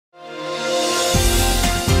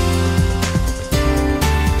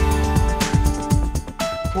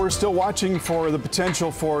still watching for the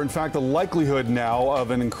potential for, in fact, the likelihood now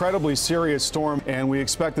of an incredibly serious storm, and we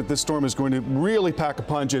expect that this storm is going to really pack a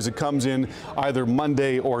punch as it comes in either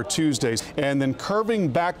Monday or Tuesday, and then curving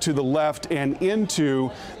back to the left and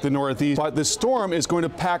into the northeast. But this storm is going to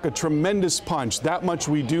pack a tremendous punch. That much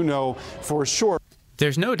we do know for sure.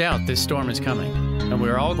 There's no doubt this storm is coming, and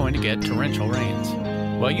we're all going to get torrential rains.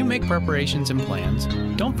 While you make preparations and plans,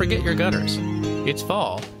 don't forget your gutters. It's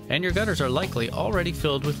fall, and your gutters are likely already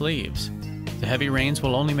filled with leaves. The heavy rains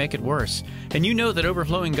will only make it worse, and you know that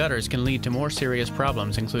overflowing gutters can lead to more serious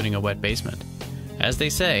problems, including a wet basement. As they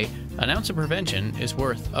say, an ounce of prevention is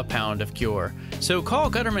worth a pound of cure. So call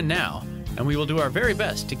Gutterman now, and we will do our very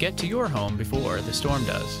best to get to your home before the storm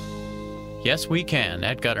does. Yes, we can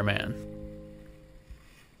at Gutterman.